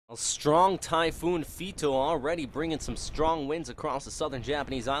A strong Typhoon Fitow already bringing some strong winds across the southern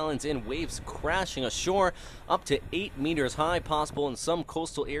Japanese islands and waves crashing ashore up to 8 meters high, possible in some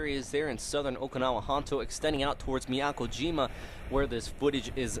coastal areas there in southern Okinawa Honto, extending out towards Miyako-Jima, where this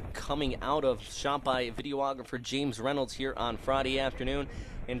footage is coming out of, shot by videographer James Reynolds here on Friday afternoon.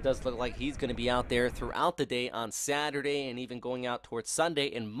 And it does look like he's going to be out there throughout the day on Saturday and even going out towards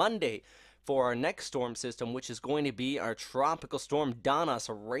Sunday and Monday for our next storm system, which is going to be our tropical storm Danas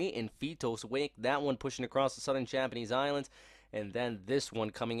right in Fitow's wake. That one pushing across the southern Japanese islands, and then this one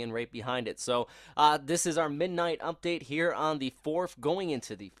coming in right behind it. So this is our midnight update here on the 4th, going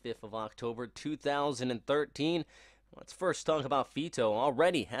into the 5th of October, 2013. Let's first talk about Fitow.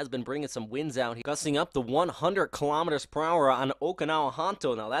 Already has been bringing some winds out here, gusting up to 100 kilometers per hour on Okinawa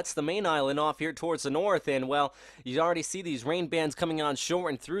Honto. Now, that's the main island off here towards the north, and, well, you already see these rain bands coming on shore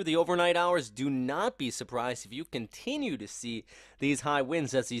and through the overnight hours. Do not be surprised if you continue to see these high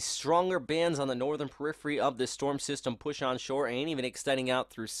winds as these stronger bands on the northern periphery of this storm system push on shore and even extending out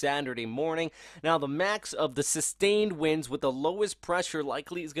through Saturday morning. Now, the max of the sustained winds with the lowest pressure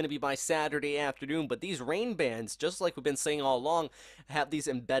likely is going to be by Saturday afternoon, but these rain bands, just like we've been saying all along, have these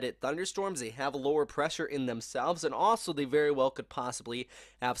embedded thunderstorms. They have a lower pressure in themselves, and also they very well could possibly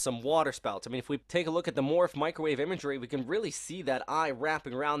have some water spouts. I mean, if we take a look at the morph microwave imagery, we can really see that eye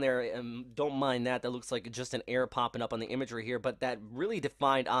wrapping around there, and don't mind that. That looks like just an air popping up on the imagery here, but that really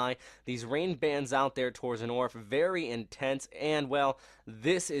defined eye, these rain bands out there towards the north, very intense, and, well,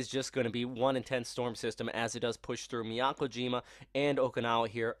 this is just going to be one intense storm system as it does push through Miyako-Jima and Okinawa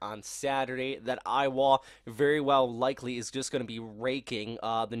here on Saturday. That eye wall very well likely is just going to be raking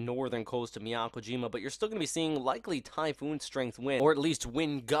the northern coast of Miyako-Jima, but you're still going to be seeing likely typhoon strength wind, or at least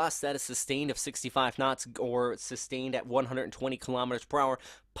wind gusts that is sustained of 65 knots or sustained at 120 kilometers per hour.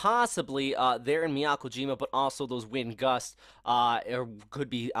 Possibly there in Miyako-Jima, but also those wind gusts could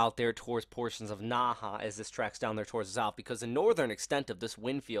be out there towards portions of Naha as this tracks down there towards the south, because the northern extent of this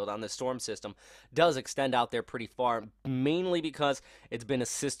wind field on this storm system does extend out there pretty far, mainly because it's been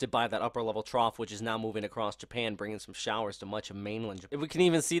assisted by that upper level trough, which is now moving across Japan, bringing some showers to much of mainland Japan. If we can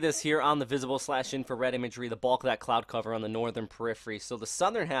even see this here on the visible/infrared imagery, the bulk of that cloud cover on the northern periphery. So the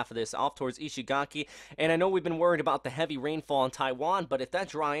southern half of this off towards Ishigaki, and I know we've been worried about the heavy rainfall in Taiwan, but if that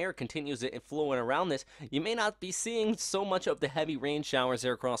dry air continues flowing around this, you may not be seeing so much of the heavy rain showers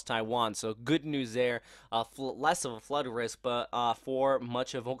there across Taiwan. So good news there, less of a flood risk, but for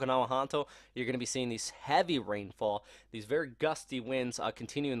much of Okinawa Honto, you're going to be seeing these heavy rainfall, these very gusty winds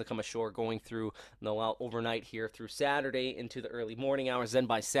continuing to come ashore, going through overnight here through Saturday into the early morning hours. Then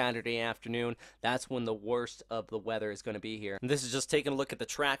by Saturday afternoon, that's when the worst of the weather is going to be here. And this is just taking a look at the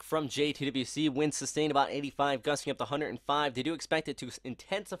track from JTWC. Winds sustained about 85, gusting up to 105. They do expect it to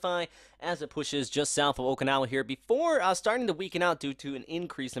intensify as it pushes just south of Okinawa here before starting to weaken out due to an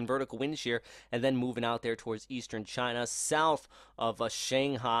increase in vertical wind shear, and then moving out there towards eastern China, south of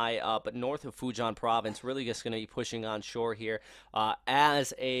Shanghai, but north of Fujian province. Really just going to be pushing on shore here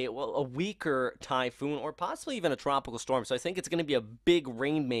as a weaker typhoon, or possibly even a tropical storm. So I think it's going to be a big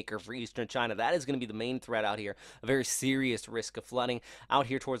rainmaker for eastern China. That is going to be the main threat out here. A very serious risk of flooding out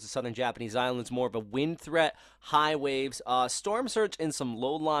here towards the southern Japanese islands. More of a wind threat, high waves, storm surge in some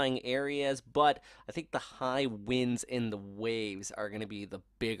low-lying areas, but I think the high winds and the waves are going to be the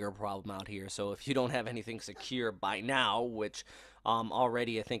bigger problem out here. So if you don't have anything secure by now, which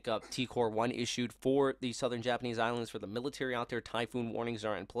already I think T-Core 1 issued for the southern Japanese islands for the military out there, typhoon warnings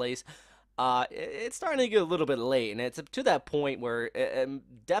are in place. It's starting to get a little bit late, and it's to that point where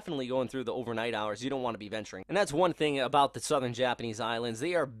definitely going through the overnight hours, you don't want to be venturing. And that's one thing about the southern Japanese islands.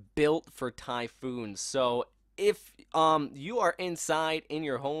 They are built for typhoons. So if you are inside in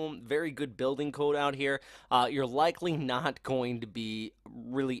your home, very good building code out here, you're likely not going to be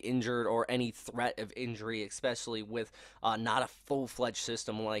really injured or any threat of injury, especially with not a full-fledged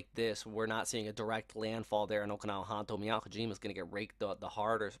system like this. We're not seeing a direct landfall there in Okinawa Honto. Miyako-Jima is going to get raked the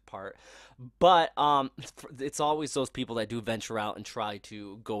harder part, but it's always those people that do venture out and try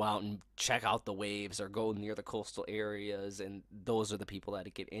to go out and check out the waves or go near the coastal areas, and those are the people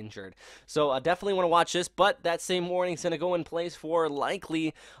that get injured. So I definitely want to watch this, but that same warning is going to go in place for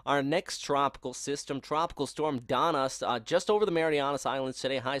likely our next tropical system, Tropical Storm Danas, just over the Marianas Islands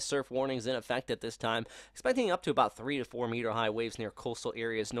today. High surf warnings in effect at this time, expecting up to about 3 to 4 meter high waves near coastal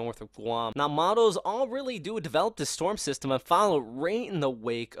areas north of Guam. Now, models all really do develop this storm system and follow right in the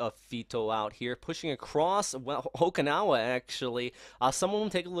wake of Fitow out here, pushing across, well, Okinawa actually. Some of them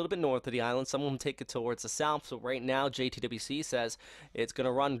take a little bit north of the island, some of them take it towards the south. So right now, JTWC says it's going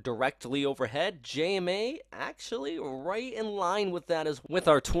to run directly overhead. JMA actually right in line with that as with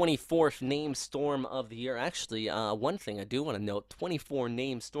our 24th named storm of the year. Actually, one thing I do want to note, 24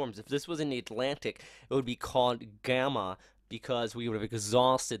 named storms. If this was in the Atlantic, it would be called Gamma, because we would have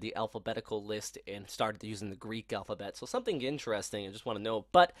exhausted the alphabetical list and started using the Greek alphabet. So something interesting I just want to know.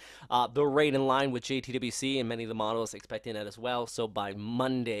 But they're right in line with JTWC, and many of the models expecting that as well. So by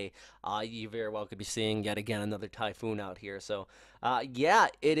Monday, you very well could be seeing yet again another typhoon out here. So yeah,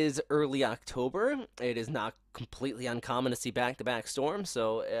 it is early October. It is not completely uncommon to see back-to-back storms.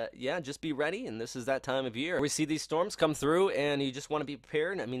 So yeah, just be ready, and this is that time of year we see these storms come through, and you just want to be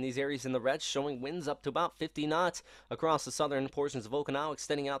prepared. I mean, these areas in the red showing winds up to about 50 knots across the southern portions of Okinawa,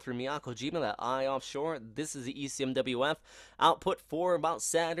 extending out through Miyako-Jima, that eye offshore. This is the ECMWF output for about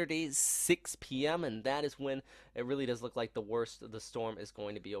Saturday 6 p.m., and that is when it really does look like the worst of the storm is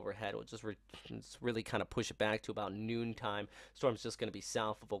going to be overhead. We'll just really kind of push it back to about noontime. Storm's just going to be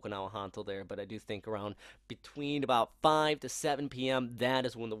south of Okinawa Honto there, but I do think around between about 5 to 7 p.m., that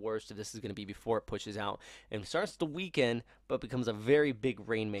is when the worst of this is going to be before it pushes out and starts the weekend, but becomes a very big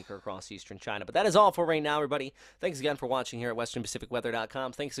rainmaker across eastern China. But that is all for right now, everybody. Thanks again for watching here at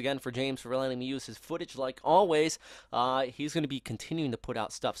westernpacificweather.com. Thanks again for James for letting me use his footage like always. He's going to be continuing to put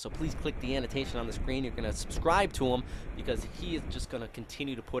out stuff, so please click the annotation on the screen. You're going to subscribe to him, because he is just going to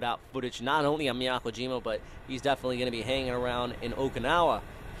continue to put out footage not only on Miyako-Jima, but he's definitely going to be hanging around in Okinawa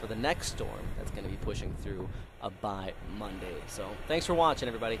for the next storm that's going to be pushing through by Monday. So thanks for watching,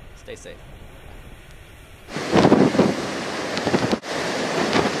 everybody. Stay safe.